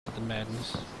the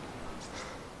madness.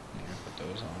 Yeah, put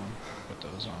those on. Put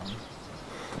those on.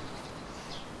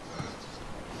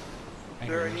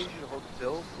 Sir, I need you to hold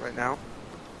still right now.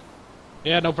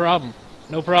 Yeah, no problem.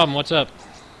 No problem. What's up?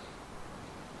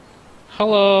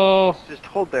 Hello. Just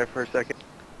hold there for a second.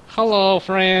 Hello,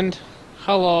 friend.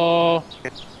 Hello.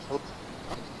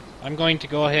 I'm going to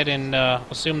go ahead and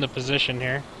assume the position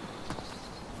here.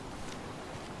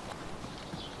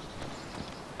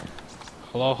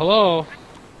 Hello, hello.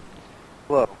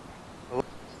 Hello. Hello.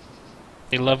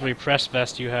 A lovely press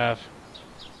vest you have.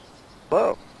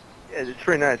 Hello. Yeah, it's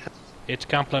very nice. It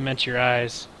complements your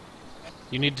eyes.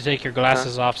 You need to take your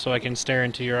glasses off so I can stare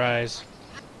into your eyes.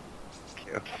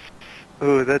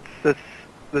 Ooh, that's a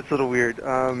little weird.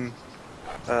 Dun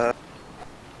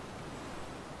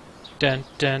dun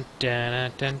dun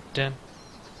dun dun dun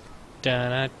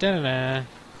dun dun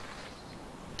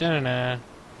dun dun.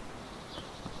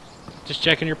 Just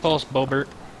checking your pulse, Bobert.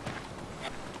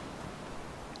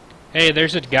 Hey,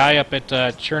 there's a guy up at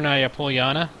Chernaya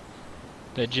Polyana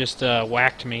that just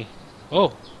whacked me.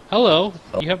 Oh, hello.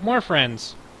 You have more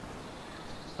friends.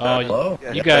 Oh, hello.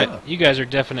 you guys are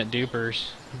definite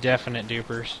dupers. Definite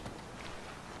dupers.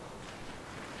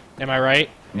 Am I right?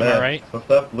 Am I right? With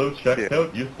that blue check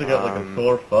coat, used to get like a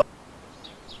sore thumb.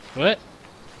 What?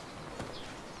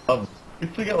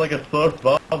 Used to get like a sore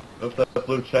thumb with that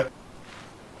blue check.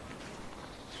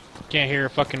 Can't hear a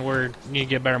fucking word. You need to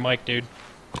get a better mic, dude.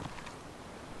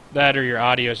 That or your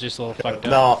audio is just a little fucked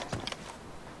up.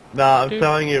 No, I'm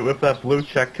telling you, with that blue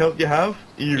check coat you have,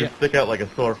 you stick out like a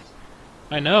sore.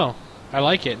 I know. I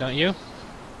like it, don't you?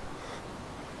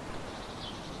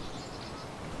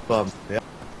 Thumb. Yeah.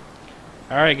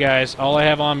 Alright, guys. All I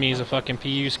have on me is a fucking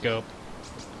PU scope.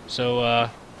 So,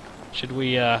 should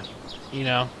we, you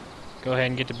know, go ahead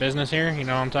and get to business here? You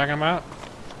know what I'm talking about?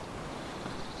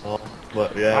 Well,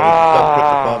 but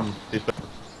yeah,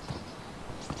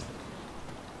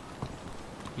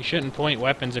 You shouldn't point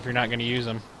weapons if you're not going to use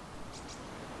them.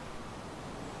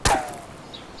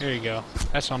 There you go.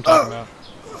 That's what I'm talking about.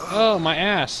 Oh, my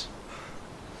ass.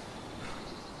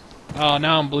 Oh,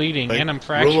 now I'm bleeding and I'm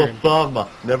fractured. Rule of thumb: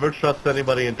 never trust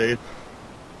anybody in DayZ.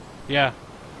 Yeah.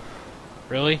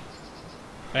 Really?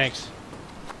 Thanks.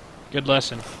 Good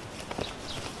lesson.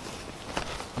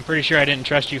 I'm pretty sure I didn't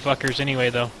trust you fuckers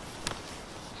anyway, though.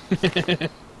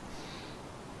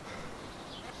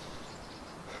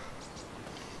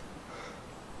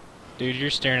 Dude,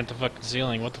 you're staring at the fucking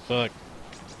ceiling. What the fuck?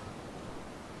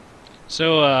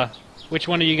 So, which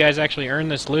one of you guys actually earned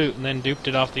this loot and then duped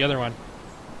it off the other one?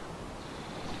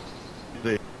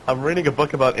 I'm reading a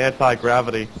book about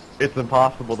anti-gravity. It's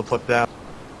impossible to put down.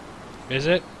 Is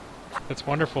it? That's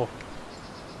wonderful.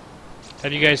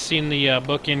 Have you guys seen the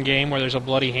book in-game where there's a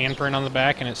bloody handprint on the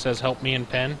back and it says, "Help me" in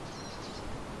pen?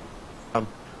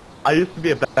 I used to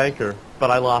be a banker,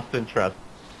 but I lost interest.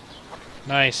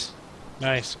 Nice.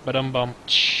 Nice. Ba-dum-bum.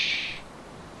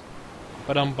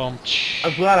 Ba-dum-bum.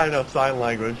 I'm glad I know sign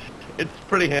language. It's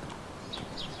pretty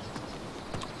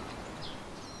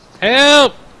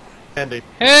Help! handy.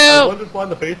 Help! I wondered why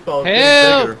the baseball is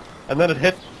Help! getting bigger, and then it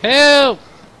hit. Help!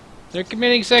 They're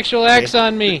committing sexual acts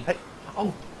on me. Hey,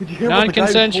 oh, did you hear about the guy who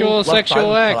Non-consensual pulled left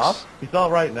sexual side of his acts. top? He's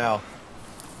all right now.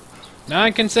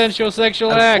 Non-consensual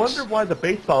sexual I acts. wondered why the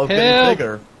baseball is Help! getting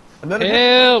bigger, and then it hit.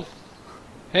 Help!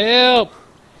 Help!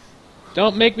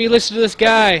 Don't make me listen to this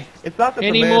guy It's not that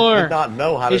anymore. the man did not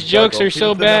know how His to jokes juggle. are He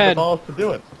so just didn't have bad. the balls to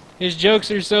do it. His jokes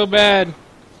are so bad.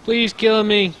 Please kill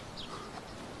me.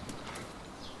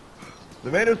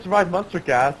 The man who survived monster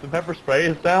gas and pepper spray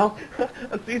is now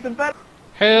a seasoned vet.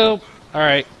 Help!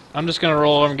 Alright, I'm just gonna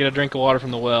roll over and get a drink of water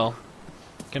from the well.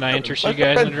 Can I interest you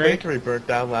guys in a drink? Bakery burnt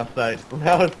down last night.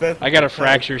 Now it's best. I got a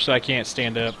fracture, so I can't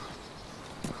stand up.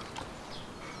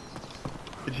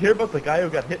 Did you hear about the guy who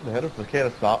got hit in the head with a can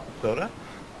of soda?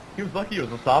 He was lucky it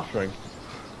was a soft drink.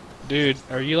 Dude,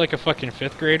 are you like a fucking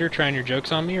 5th grader trying your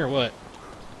jokes on me, or what?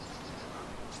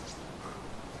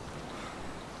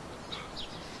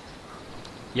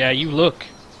 Yeah, you look.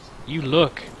 You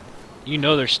look. You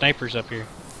know there's snipers up here.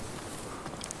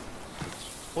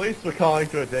 Police were calling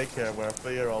to a daycare where a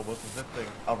 3-year-old was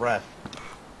resisting arrest.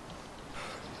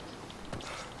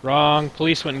 Wrong.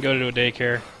 Police wouldn't go to a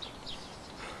daycare.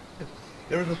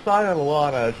 There was a sign on the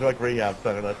lawn at a drug rehab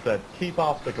center that said, "Keep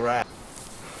off the grass."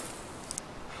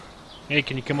 Hey,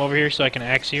 can you come over here so I can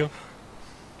axe you?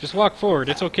 Just walk forward.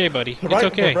 It's okay, buddy. To It's write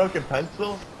with a okay. broken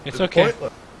pencil It's is okay.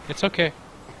 pointless. It's okay.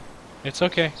 It's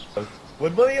okay.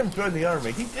 When William joined the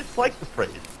army, he disliked the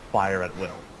phrase "fire at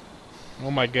will."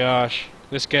 Oh my gosh.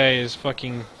 This guy is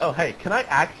fucking... Oh, hey, can I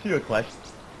ask you a question?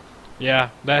 Yeah,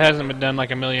 that hasn't been done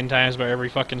like a million times by every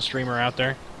fucking streamer out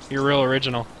there. You're real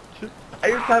original. I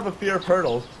used to have a fear of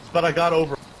hurdles, but I got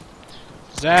over.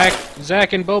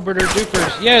 Zach and Bobert are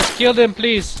dupers. Yes, kill them,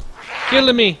 please.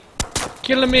 Killing me.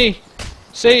 Killing me.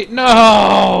 Say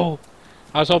no.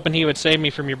 I was hoping he would save me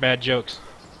from your bad jokes.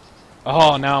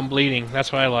 Oh, now I'm bleeding.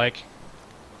 That's what I like.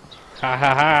 Ha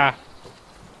ha ha.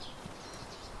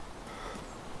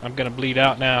 I'm gonna bleed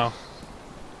out now.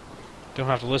 Don't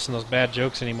have to listen to those bad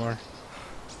jokes anymore.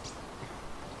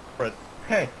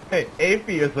 Hey,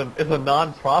 atheism is a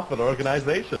non-profit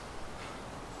organization.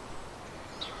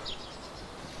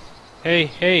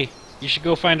 Hey, you should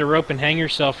go find a rope and hang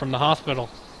yourself from the hospital.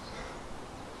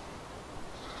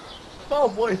 I saw a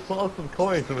boy swallow some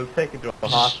coins and was taken to a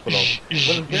hospital. When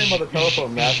his grandmother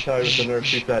telephoned and asked how he was the nurse,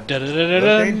 she said, Dun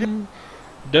dun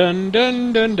dun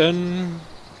dun dun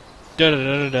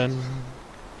dun dun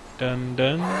dun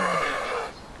dun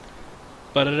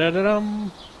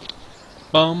ba-da-da-da-dum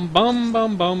bum bum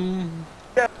bum bum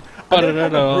yeah,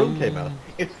 ba-da-da-dum came out.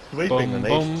 It's sweeping the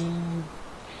nation.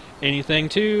 Anything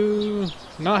to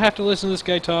not have to listen to this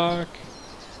guy talk.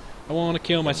 I want to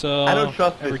kill myself. I don't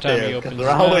trust every these time he chairs opens because his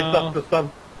they're always mouth. up to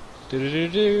some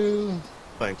Do-do-do-do.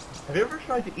 thing. Have you ever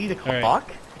tried to eat a All right,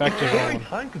 clock? back to it's very rolling.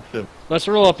 time consuming. Let's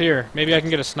roll up here. Maybe I can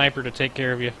get a sniper to take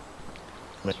care of you.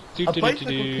 A bicycle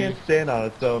can't stand on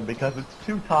its own because it's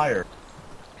too tired.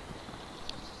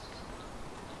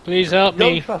 Please help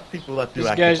Don't me. trust people that do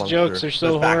This guy's acupuncture. jokes are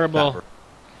so They're horrible. backstabbers.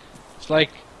 It's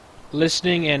like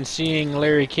listening and seeing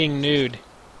Larry King nude.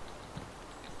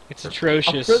 It's A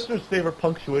atrocious. prisoner's favorite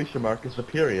punctuation mark is the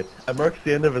period. It marks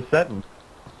the end of a sentence.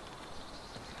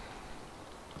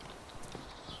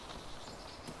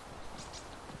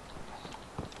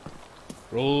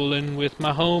 Rolling with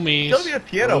my homies. Show me a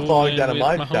piano falling down a Rolling with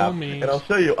mine my shaft, homies. and I'll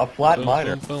show you a flat Boom,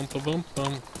 minor. boom, boom, boom, boom,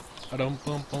 boom. Ba-dum,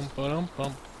 boom, boom, ba-dum,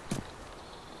 boom.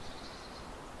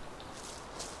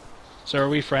 So are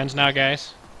we friends now,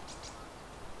 guys?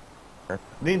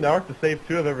 Need an arc to save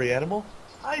 2 of every animal?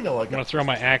 I know a I'm gonna throw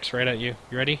my axe right at you.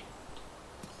 You ready?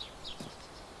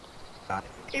 guy.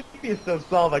 Atheists don't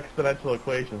solve exponential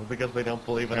equations because they don't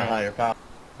believe in a Alright. higher power.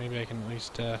 Maybe I can at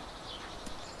least,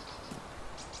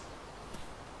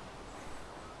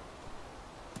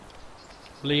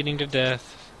 bleeding to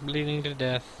death. Bleeding to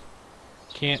death.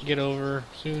 Can't get over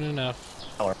soon enough.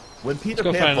 When Peter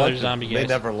go Pan find another punches, zombie, they guys.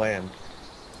 never land.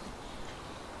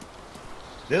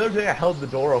 The other day I held the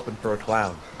door open for a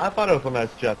clown. I thought it was a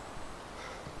nice gesture.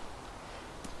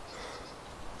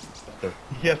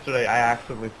 Yesterday I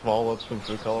accidentally swallowed some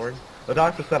food coloring. The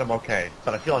doctor said I'm okay,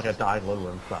 but I feel like I died a little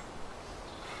inside.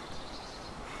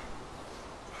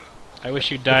 I wish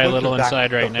you'd die a butcher little backed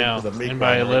inside right something now. to the meat And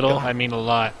by a grinder. little, God. I mean a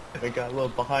lot. I got a little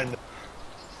behind.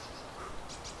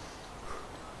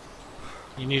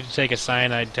 You need to take a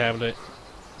cyanide tablet.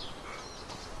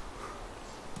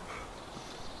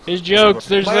 His jokes,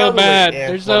 they're My so other bad. aunt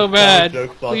They're so once told bad.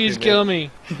 jokes while Please she kill made-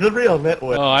 me. She's a real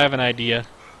nitwit. Oh, I have an idea.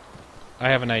 I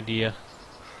have an idea.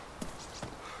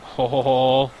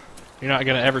 Oh, you're not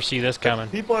gonna ever see this coming.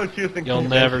 People are choosing You'll cremation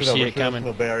never see over it coming.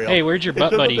 traditional burial. Hey, where'd your It's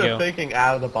butt just buddy that they're go? thinking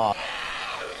out of the box.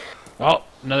 Oh,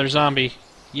 another zombie.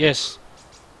 Yes.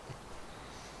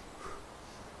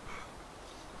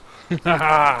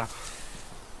 Haha.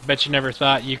 Bet you never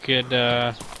thought you could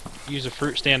use a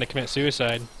fruit stand to commit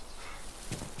suicide.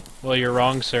 Well, you're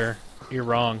wrong, sir. You're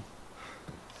wrong.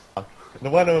 The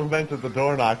one who invented the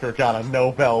door knocker got a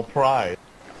Nobel Prize.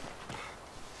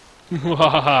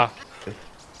 Haha.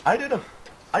 I did a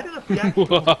theatrical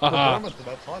performance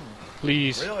about puns.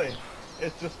 Please, Really,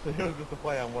 it was just a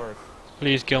play on words.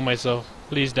 please kill myself.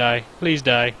 Please die. Please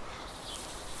die.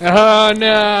 Oh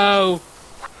no!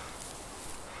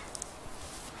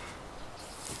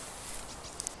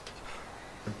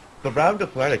 The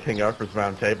roundest night at King Arthur's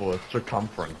Round Table is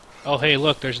circumference. Oh hey,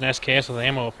 look, there's an SKS with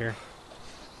ammo up here.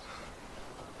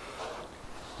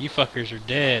 You fuckers are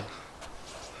dead.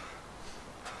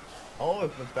 All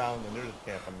has been found in the nudist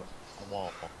camp on the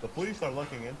wall. The police are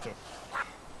looking into it.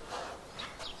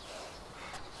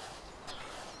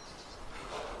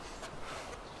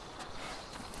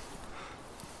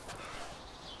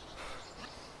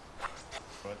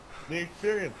 But the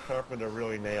experienced carpenter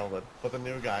really nailed it, but the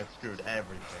new guy screwed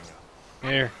everything up.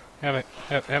 Here,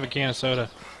 have a can of soda.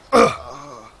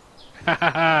 Ha ha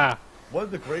ha! What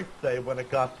did the grape say when it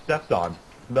got stepped on?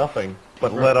 Nothing,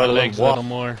 but Rub let my out a legs a little little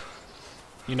more.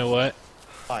 You know what?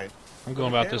 Fine. I'm going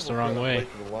about this the wrong way.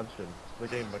 The luncheon. They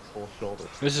gave him a cold shoulder.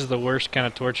 This is the worst kind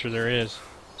of torture there is.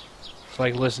 It's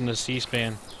like listening to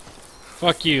C-SPAN.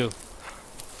 Fuck you.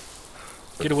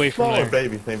 Get away from Smaller there.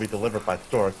 babies may be delivered by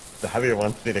storks. The heavier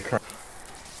ones need a crane.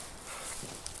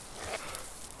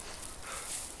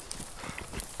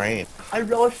 I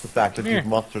relish the fact that Come here. you've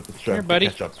mustered the Here, strength buddy.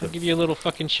 to catch up I'll to. give you a little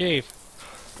fucking shave.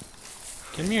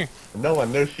 Come here. No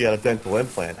one knew she had a dental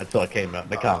implant until it came out in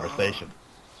the conversation.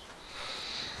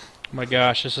 Oh my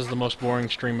gosh, this is the most boring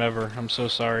stream ever. I'm so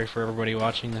sorry for everybody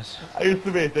watching this. I used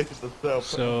to be addicted to soap.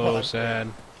 So sad.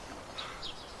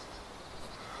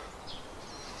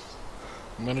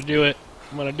 I'm gonna do it.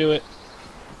 I'm gonna do it.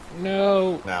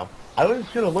 No. Now, I was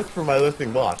gonna look for my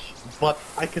listing watch, but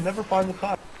I could never find the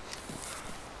time.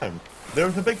 There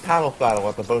was a big paddle saddle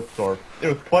at the boat store. It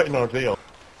was quite an ordeal.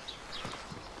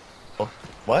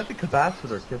 Why did the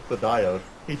capacitor kiss the diode?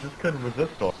 He just couldn't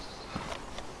resist it.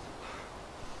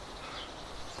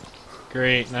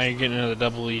 Great, now you're getting into the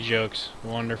double E jokes.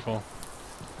 Wonderful.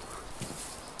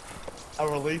 A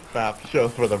relief map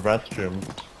shows where the restrooms.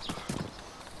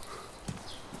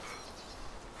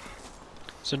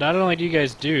 So not only do you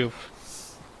guys dupe,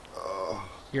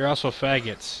 you're also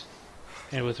faggots.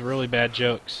 And with really bad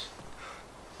jokes.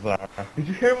 Did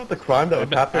you hear about the crime that was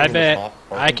happening? I in bet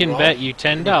the I can bet you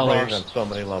 $10. On so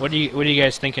many levels. What do you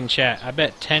guys think in chat? I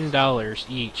bet $10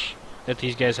 each that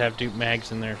these guys have dupe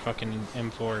mags in their fucking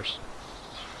M4s.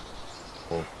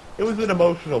 It was an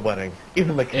emotional wedding.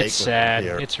 Even the cake It's was sad.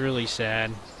 here. It's really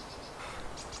sad.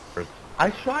 I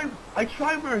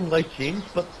try wearing light jeans,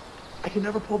 but I can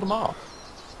never pull them off.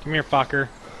 Come here, fucker.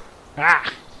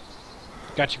 Ah!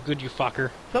 Got you good, you fucker.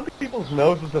 Some people's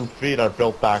noses and feet are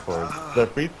built backwards. Their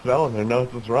feet smell and their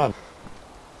noses run.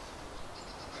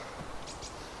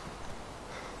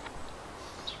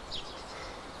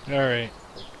 Alright.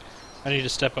 I need to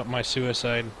step up my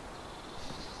suicide.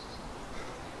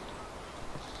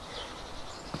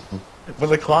 When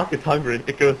the clock is hungry,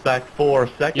 it goes back 4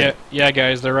 seconds. Yeah,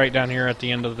 guys, they're right down here at the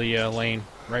end of the lane.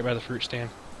 Right by the fruit stand.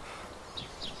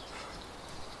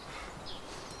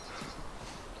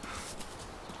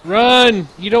 Run!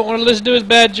 You don't want to listen to his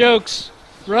bad jokes.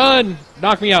 Run!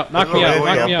 Knock me out. Knock me out.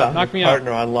 Knock me out. Knock me out.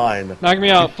 Partner online. Knock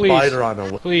me out, please. Spider on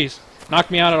a Please.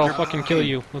 Knock me out and I'll fucking kill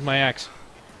you with my axe.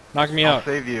 Knock me I'll out.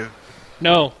 save you.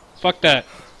 No. Fuck that.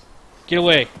 Get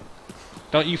away.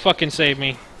 Don't you fucking save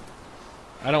me.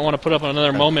 I don't want to put up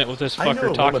another moment with this I know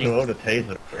fucker a talking. woman who owned a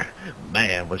taser.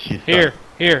 Man, was she Here,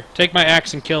 take my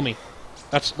axe and kill me.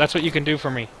 That's what you can do for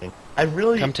me.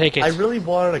 Come take it. I really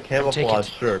wanted a camouflage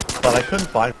shirt, but I couldn't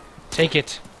find it. Take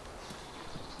it.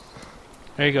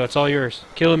 There you go, it's all yours.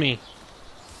 Kill me.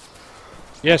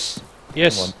 Yes.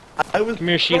 Yes. I was Come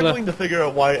here, Sheila. struggling to figure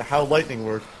out how lightning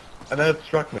works, and then it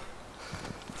struck me.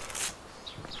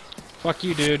 Fuck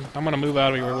you, dude. I'm gonna move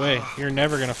out of your way. You're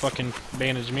never gonna fucking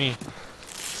bandage me.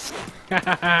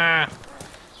 I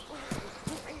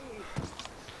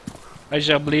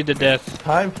shall bleed to death.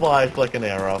 Time flies like an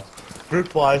arrow. Fruit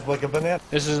flies like a banana.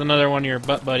 This is another one of your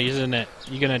butt buddies, isn't it?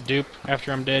 You gonna dupe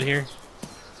after I'm dead here?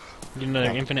 Get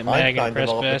another infinite mag and press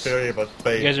best. You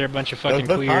guys are a bunch of fucking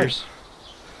queers.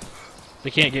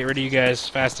 They can't get rid of you guys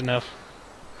fast enough.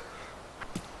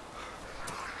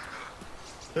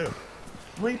 Dude,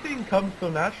 sleeping comes so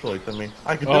naturally to me.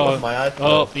 I can do it with my eyes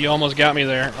closed. Oh, you almost got me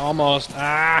there. Almost.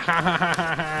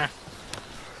 Ah,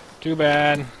 too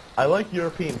bad. I like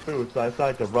European food, so I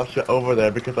decided to rush it over there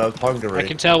because I was hungry. I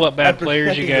can tell what bad After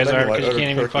players you checking guys the are menu, I because you ordered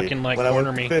can't even turkey. fucking like when corner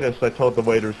I was me. finished, I told the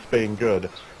waiter Spain good.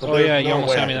 But Oh there's yeah, you no almost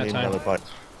way got I me can that eat time. another bite.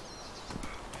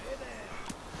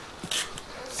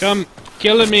 Come,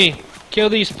 killing me. Kill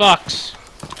these fucks.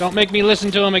 Don't make me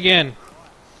listen to them again.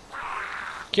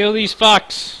 Kill these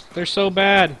fucks. They're so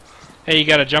bad. Hey, you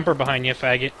got a jumper behind you,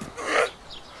 faggot.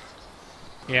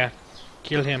 Yeah.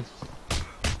 Kill him.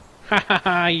 Ha ha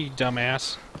ha, you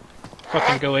dumbass.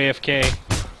 Fucking go AFK.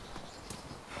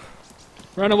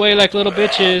 Run away like little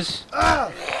bitches.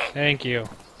 Thank you.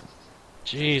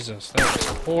 Jesus, that was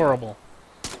horrible.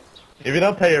 If you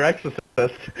don't pay your exorcist,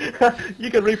 you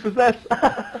can repossess.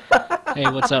 Hey,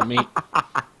 what's up, meat?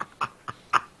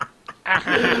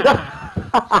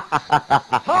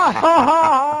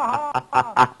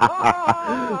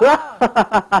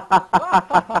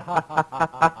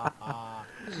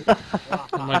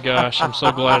 Oh my gosh, I'm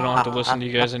so glad I don't have to listen to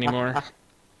you guys anymore.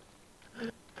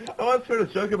 I once heard a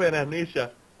joke about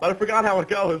amnesia, but I forgot how it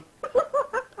goes.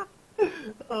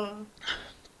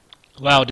 Wow,